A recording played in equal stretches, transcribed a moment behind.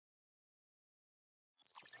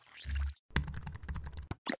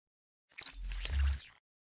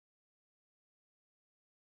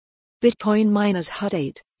Bitcoin miners Hut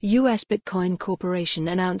 8, U.S. Bitcoin Corporation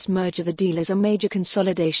announce merger. The deal is a major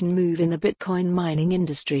consolidation move in the Bitcoin mining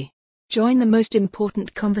industry. Join the most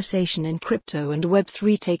important conversation in crypto and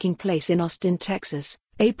Web3 taking place in Austin, Texas,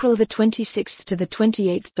 April the 26th to the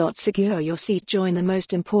 28th. Secure your seat. Join the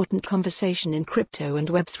most important conversation in crypto and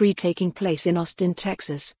Web3 taking place in Austin,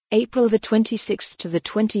 Texas, April the 26th to the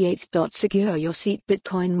 28th. Secure your seat.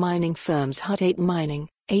 Bitcoin mining firms Hut 8 Mining,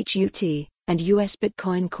 HUT, and U.S.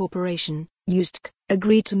 Bitcoin Corporation, USDC,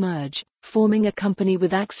 agreed to merge, forming a company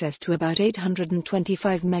with access to about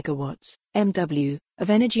 825 megawatts (MW) of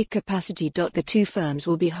energy capacity. The two firms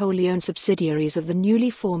will be wholly owned subsidiaries of the newly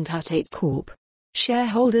formed Hut 8 Corp.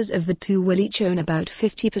 Shareholders of the two will each own about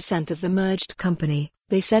 50% of the merged company,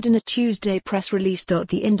 they said in a Tuesday press release.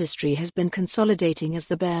 The industry has been consolidating as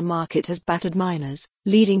the bear market has battered miners,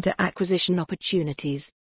 leading to acquisition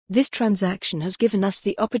opportunities. This transaction has given us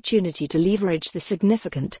the opportunity to leverage the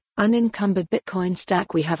significant, unencumbered Bitcoin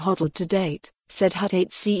stack we have hodled to date, said Hut 8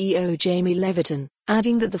 CEO Jamie Leviton,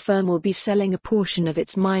 adding that the firm will be selling a portion of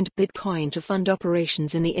its mined Bitcoin to fund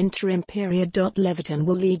operations in the interim period. Leviton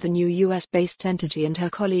will lead the new US-based entity and her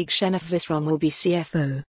colleague Shenef Visram will be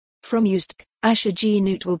CFO. From USDC, Asher G.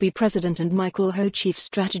 Newt will be president and Michael Ho chief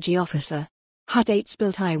strategy officer. Hut 8's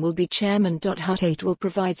Bill Tai will be chairman. Hut 8 will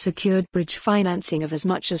provide secured bridge financing of as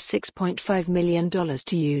much as $6.5 million to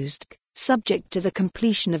USDC, subject to the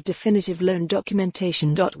completion of definitive loan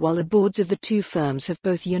documentation. While the boards of the two firms have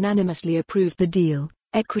both unanimously approved the deal,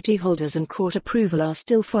 equity holders and court approval are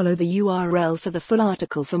still. Follow the URL for the full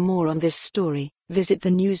article. For more on this story, visit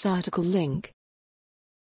the news article link.